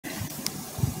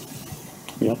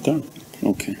We up there?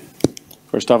 Okay.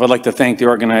 First off, I'd like to thank the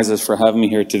organizers for having me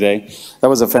here today. That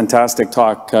was a fantastic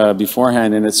talk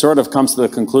beforehand, and it sort of comes to the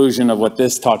conclusion of what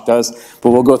this talk does,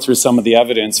 but we'll go through some of the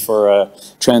evidence for a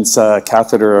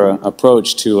transcatheter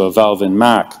approach to a valve in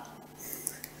MAC.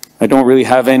 I don't really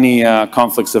have any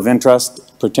conflicts of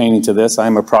interest pertaining to this.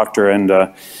 I'm a proctor and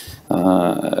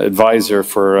advisor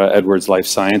for Edwards Life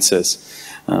Sciences.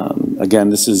 Again,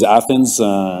 this is Athens,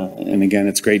 and again,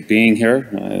 it's great being here.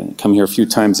 I come here a few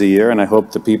times a year, and I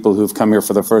hope the people who've come here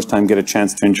for the first time get a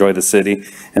chance to enjoy the city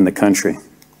and the country.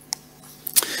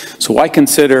 So why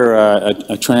consider a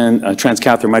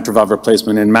transcatheter mitral valve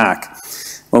replacement in MAC?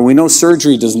 Well, we know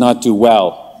surgery does not do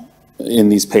well in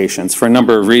these patients for a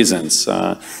number of reasons.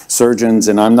 Surgeons,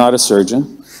 and I'm not a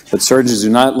surgeon, but surgeons do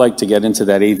not like to get into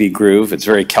that AV groove. It's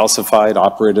very calcified,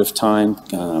 operative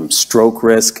time, stroke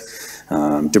risk,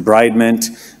 debridement,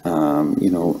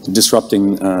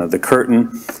 disrupting the curtain,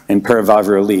 and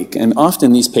paravalvular leak. And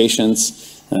often these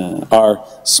patients are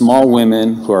small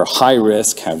women who are high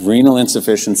risk, have renal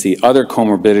insufficiency, other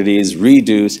comorbidities,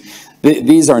 reduce.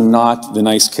 These are not the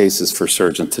nice cases for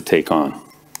surgeons to take on.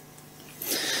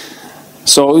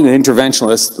 So the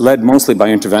interventionalists, led mostly by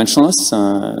interventionalists,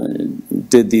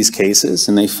 did these cases,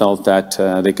 and they felt that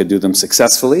they could do them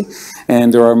successfully.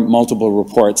 And there are multiple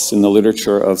reports in the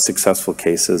literature of successful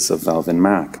cases of valve in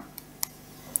MAC.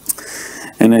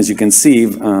 And as you can see,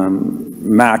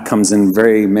 MAC comes in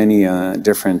very many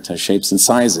different shapes and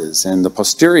sizes. And the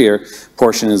posterior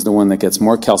portion is the one that gets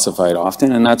more calcified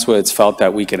often, and that's why it's felt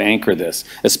that we could anchor this,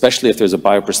 especially if there's a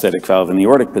bioprosthetic valve in the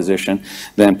aortic position,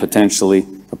 then potentially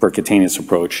a percutaneous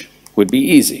approach would be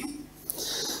easy.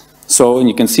 So, and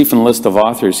you can see from the list of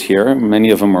authors here, many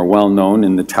of them are well known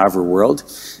in the TAVR world.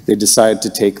 They decided to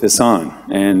take this on.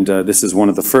 And this is one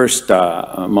of the first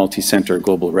multi-center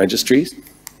global registries.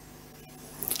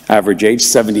 Average age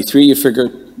 73, you figure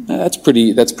that's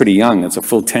pretty young. It's a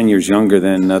full 10 years younger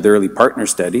than the early partner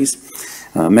studies.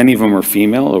 Many of them are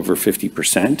female, over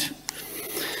 50%.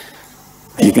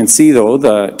 You can see though,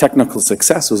 the technical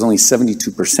success was only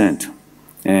 72%.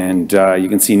 And you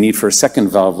can see need for a second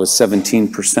valve was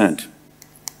 17%.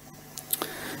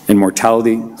 And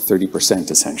mortality, 30%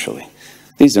 essentially.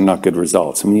 These are not good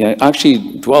results. I mean, I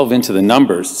actually delve into the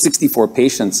numbers, 64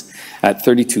 patients at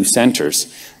 32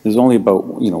 centers. There's only about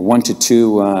 1 to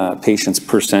 2 patients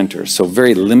per center. So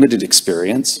very limited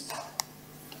experience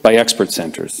by expert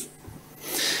centers.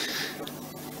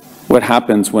 What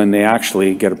happens when they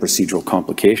actually get a procedural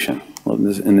complication? Well,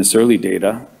 in this early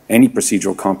data, any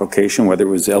procedural complication, whether it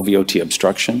was LVOT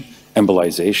obstruction,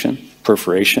 embolization,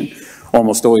 perforation,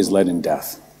 almost always led in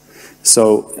death.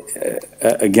 So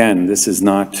again, this is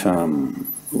not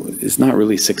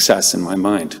really success in my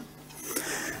mind.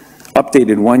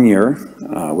 Updated 1 year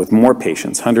with more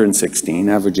patients, 116,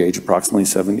 average age approximately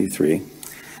 73.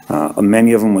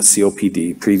 Many of them with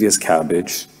COPD, previous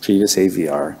CABG, previous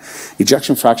AVR.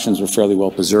 Ejection fractions were fairly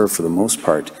well preserved for the most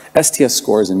part. STS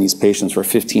scores in these patients were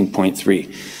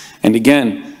 15.3. And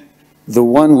again, the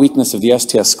one weakness of the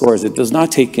STS scores, it does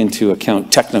not take into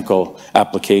account technical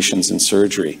applications in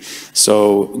surgery.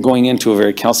 So going into a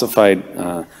very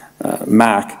calcified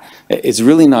MAC, it's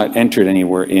really not entered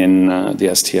anywhere in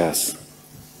the STS.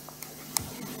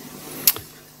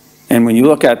 And when you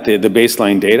look at the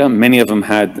baseline data, many of them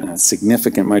had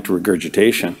significant mitral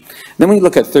regurgitation. Then when you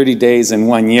look at 30 days and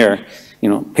 1 year,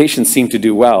 patients seem to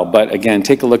do well. But again,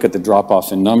 take a look at the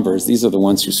drop-off in numbers. These are the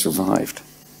ones who survived.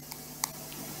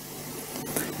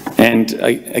 And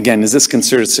again, is this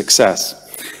considered success?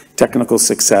 Technical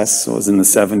success was in the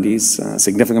 70s,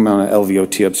 significant amount of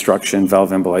LVOT obstruction,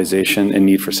 valve embolization, and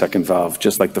need for second valve,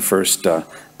 just like the first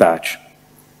batch.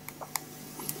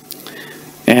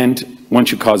 And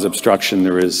once you cause obstruction,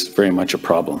 there is very much a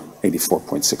problem,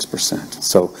 84.6%.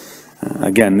 So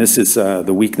again, this is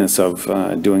the weakness of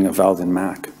doing a valve in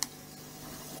MAC.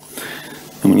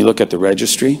 And when you look at the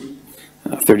registry,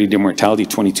 30-day mortality,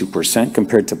 22%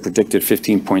 compared to predicted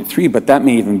 15.3, but that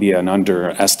may even be an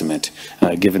underestimate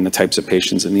given the types of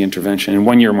patients in the intervention. And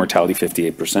 1 year mortality,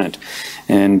 58%.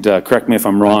 And correct me if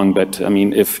I'm wrong, but I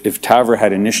mean, if TAVR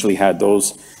had initially had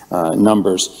those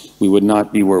numbers, we would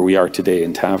not be where we are today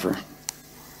in TAVR.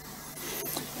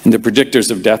 And the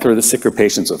predictors of death are the sicker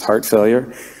patients with heart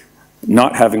failure,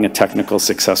 not having a technical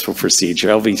successful procedure,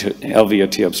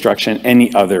 LVOT obstruction,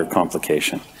 any other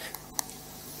complication.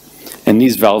 And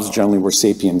these valves generally were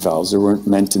sapien valves. They weren't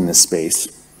meant in this space.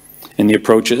 And the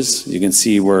approaches, you can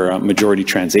see, were majority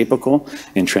transapical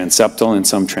and transeptal and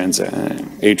some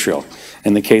transatrial.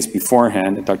 In the case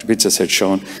beforehand, Dr. Pitsis had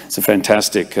shown, it's a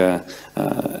fantastic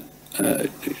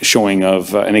showing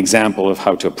of an example of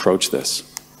how to approach this.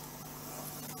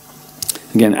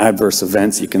 Again, adverse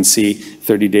events, you can see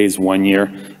 30 days, 1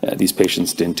 year, these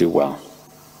patients didn't do well.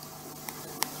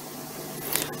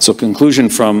 So conclusion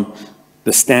from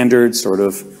the standard sort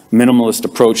of minimalist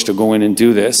approach to go in and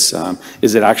do this,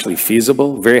 is it actually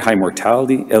feasible? Very high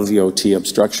mortality. LVOT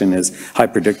obstruction is high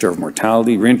predictor of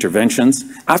mortality. Reinterventions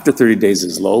after 30 days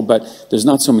is low, but there's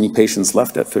not so many patients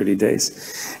left at 30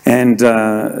 days. And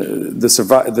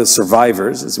the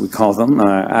survivors, as we call them,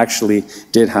 actually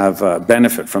did have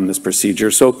benefit from this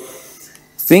procedure. So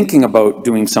thinking about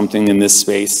doing something in this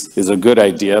space is a good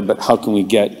idea, but how can we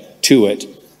get to it?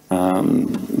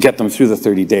 Get them through the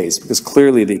 30 days, because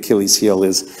clearly the Achilles heel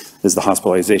is the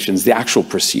hospitalizations, the actual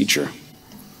procedure.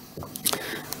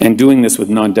 And doing this with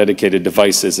non-dedicated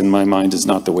devices, in my mind, is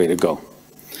not the way to go.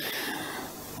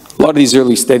 A lot of these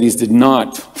early studies did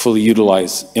not fully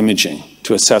utilize imaging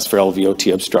to assess for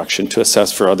LVOT obstruction, to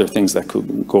assess for other things that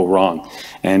could go wrong.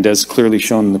 And as clearly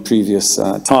shown in the previous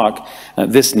talk,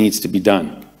 this needs to be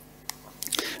done.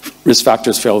 Risk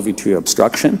factors for LVOT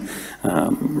obstruction.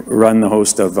 Run the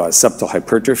host of septal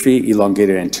hypertrophy,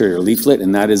 elongated anterior leaflet,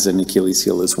 and that is an Achilles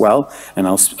heel as well. And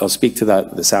I'll speak to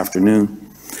that this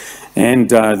afternoon. And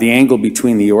the angle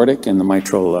between the aortic and the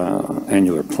mitral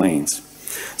annular planes.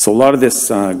 So a lot of this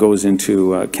goes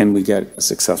into can we get a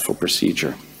successful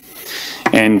procedure?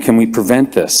 And can we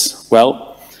prevent this?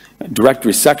 Well, direct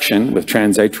resection with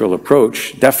transatrial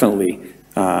approach definitely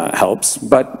helps,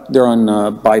 but they're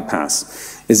on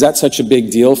bypass. Is that such a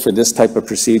big deal for this type of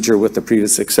procedure with the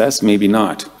previous success? Maybe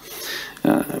not.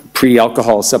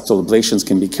 Pre-alcohol septal ablations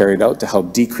can be carried out to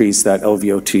help decrease that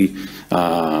LVOT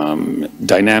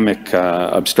dynamic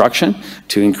obstruction,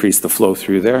 to increase the flow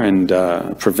through there and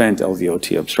prevent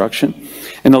LVOT obstruction.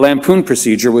 And the lampoon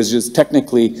procedure was just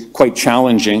technically quite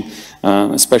challenging,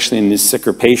 especially in these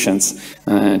sicker patients,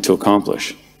 to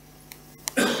accomplish.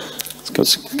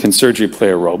 Can surgery play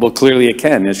a role? Well, clearly it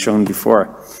can, as shown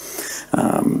before.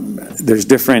 There's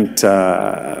different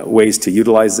ways to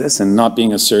utilize this, and not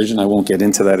being a surgeon, I won't get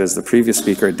into that as the previous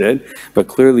speaker did, but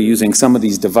clearly using some of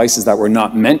these devices that were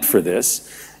not meant for this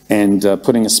and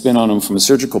putting a spin on them from a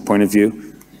surgical point of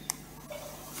view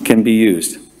can be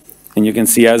used. And you can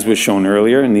see, as was shown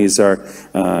earlier, and these are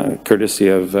courtesy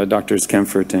of Drs.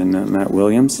 Kempfert and Matt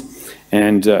Williams,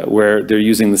 and where they're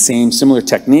using the same similar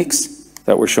techniques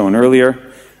that were shown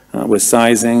earlier with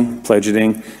sizing,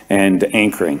 pledgeting, and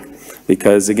anchoring.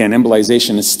 Because again,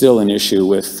 embolization is still an issue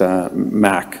with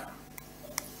MAC.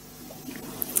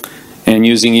 And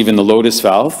using even the Lotus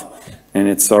valve, and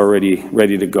it's already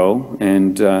ready to go,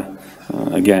 and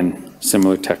again,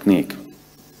 similar technique.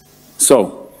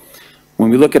 So, when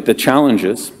we look at the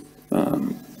challenges,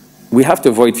 we have to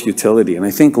avoid futility, and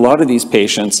I think a lot of these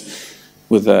patients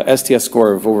with a STS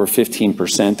score of over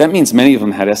 15%, that means many of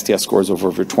them had STS scores of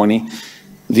over 20.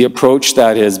 The approach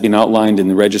that has been outlined in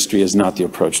the registry is not the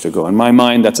approach to go. In my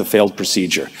mind, that's a failed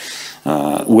procedure.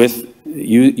 With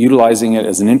utilizing it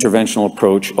as an interventional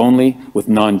approach only with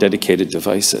non-dedicated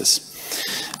devices.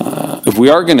 If we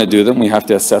are going to do them, we have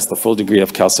to assess the full degree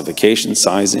of calcification,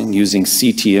 sizing, using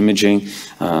CT imaging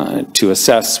to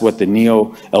assess what the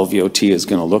neo-LVOT is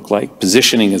going to look like.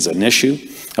 Positioning is an issue.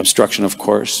 Obstruction, of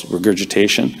course,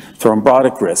 regurgitation,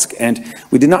 thrombotic risk. And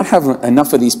we did not have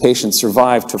enough of these patients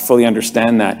survive to fully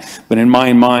understand that. But in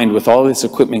my mind, with all this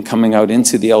equipment coming out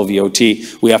into the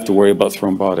LVOT, we have to worry about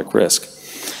thrombotic risk.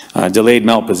 Delayed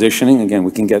malpositioning, again,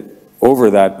 we can get over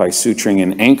that by suturing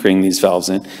and anchoring these valves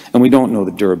in, and we don't know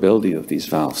the durability of these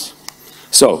valves.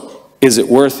 So, is it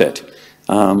worth it?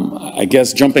 I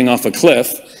guess jumping off a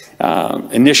cliff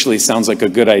initially sounds like a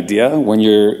good idea. When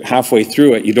you're halfway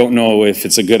through it, you don't know if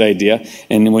it's a good idea,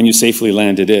 and when you safely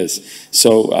land, it is.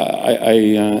 So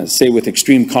I say with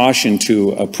extreme caution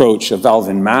to approach a valve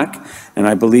in MAC, and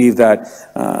I believe that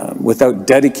without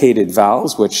dedicated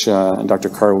valves, which Dr.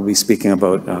 Carr will be speaking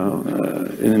about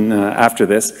after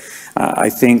this, I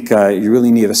think you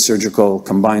really need a surgical,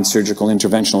 combined surgical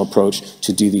interventional approach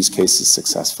to do these cases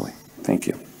successfully. Thank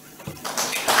you.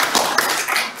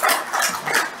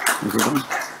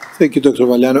 Thank you, Dr.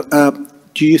 Velianou.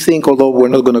 Do you think, although we're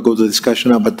not going to go to the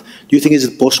discussion now, but do you think is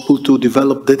it possible to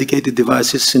develop dedicated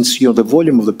devices, since the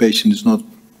volume of the patient is not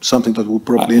something that will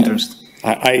probably interest?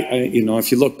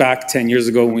 If you look back 10 years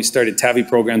ago when we started TAVI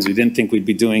programs, we didn't think we'd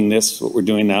be doing this, what we're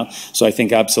doing now. So I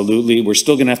think absolutely, we're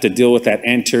still going to have to deal with that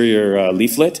anterior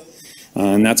leaflet,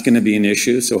 and that's going to be an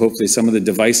issue. So hopefully some of the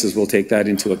devices will take that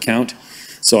into account.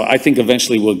 So I think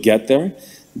eventually we'll get there.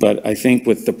 But I think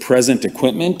with the present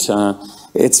equipment,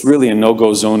 it's really a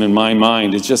no-go zone in my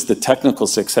mind. It's just the technical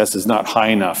success is not high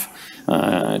enough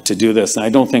to do this. And I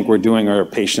don't think we're doing our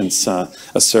patients a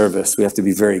service. We have to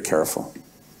be very careful.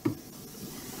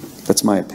 That's my opinion.